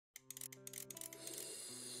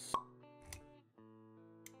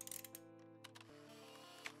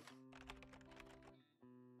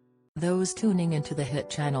Those tuning into the hit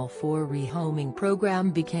Channel 4 rehoming program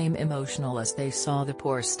became emotional as they saw the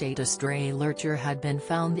poor state a stray lurcher had been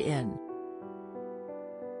found in.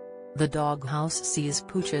 The doghouse sees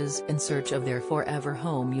pooches in search of their forever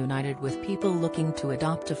home united with people looking to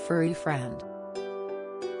adopt a furry friend.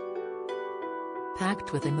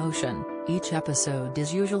 Packed with emotion, each episode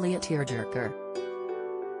is usually a tearjerker.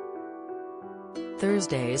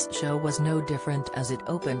 Thursday's show was no different as it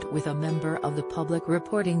opened with a member of the public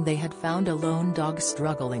reporting they had found a lone dog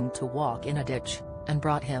struggling to walk in a ditch, and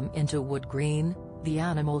brought him into Wood Green, the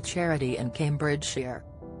animal charity in Cambridgeshire.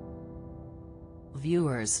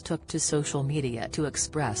 Viewers took to social media to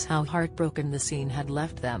express how heartbroken the scene had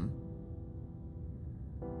left them.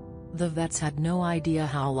 The vets had no idea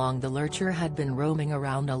how long the lurcher had been roaming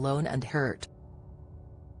around alone and hurt.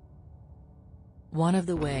 "One of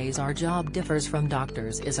the ways our job differs from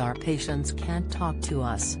doctors is our patients can't talk to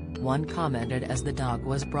us," one commented as the dog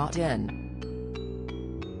was brought in.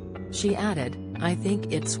 She added, "I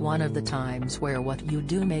think it's one of the times where what you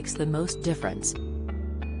do makes the most difference.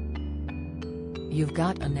 You've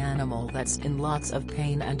got an animal that's in lots of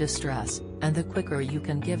pain and distress, and the quicker you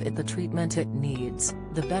can give it the treatment it needs,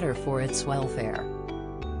 the better for its welfare."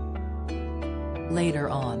 Later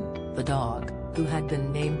on, the dog, who had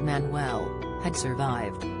been named Manuel, had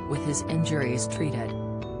survived, with his injuries treated.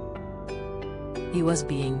 He was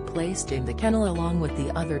being placed in the kennel along with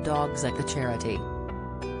the other dogs at the charity.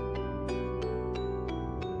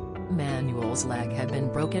 Manuel's leg had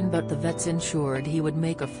been broken, but the vets ensured he would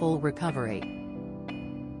make a full recovery.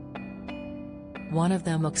 One of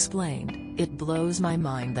them explained, "It blows my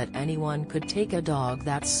mind that anyone could take a dog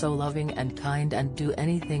that's so loving and kind and do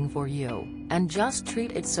anything for you, and just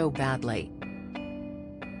treat it so badly."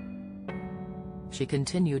 She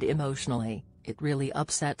continued emotionally, "It really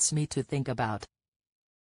upsets me to think about."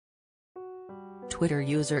 Twitter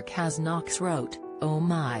user Kaz Knox wrote, "Oh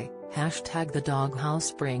my, #the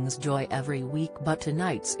doghouse brings joy every week, but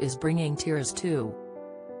tonight's is bringing tears too.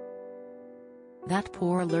 That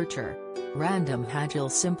poor lurcher." Random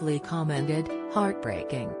Hagil simply commented,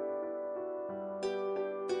 "Heartbreaking."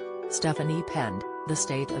 Stephanie penned, "The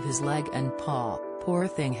state of his leg and paw, poor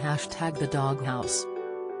thing." #the doghouse.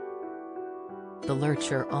 The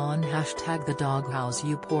lurcher on #the doghouse.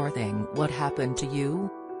 "You poor thing, what happened to you?"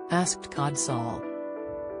 asked Codsall.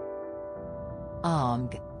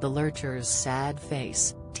 The lurcher's sad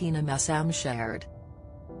face," Tina Messam shared.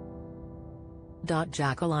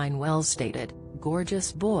 Jacqueline Wells stated,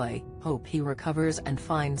 "Gorgeous boy, hope he recovers and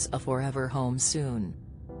finds a forever home soon."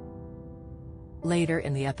 Later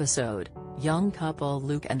in the episode, young couple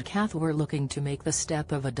Luke and Kath were looking to make the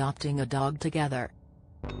step of adopting a dog together.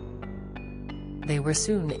 They were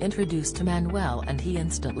soon introduced to Manuel and he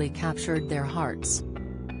instantly captured their hearts.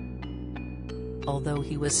 Although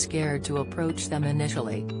he was scared to approach them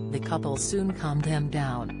initially, the couple soon calmed him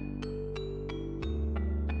down.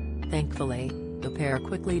 Thankfully, the pair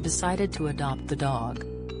quickly decided to adopt the dog.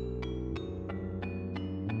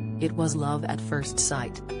 "It was love at first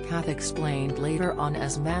sight," Kath explained later on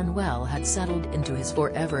as Manuel had settled into his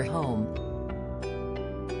forever home.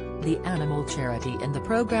 The animal charity in the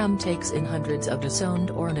program takes in hundreds of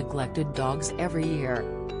disowned or neglected dogs every year.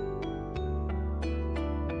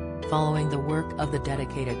 Following the work of the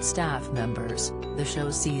dedicated staff members, the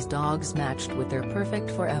show sees dogs matched with their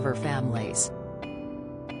perfect forever families.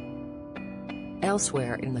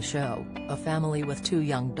 Elsewhere in the show, a family with 2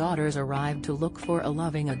 young daughters arrived to look for a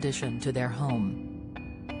loving addition to their home.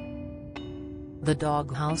 The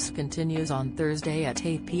Doghouse continues on Thursday at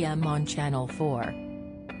 8 p.m. on Channel 4.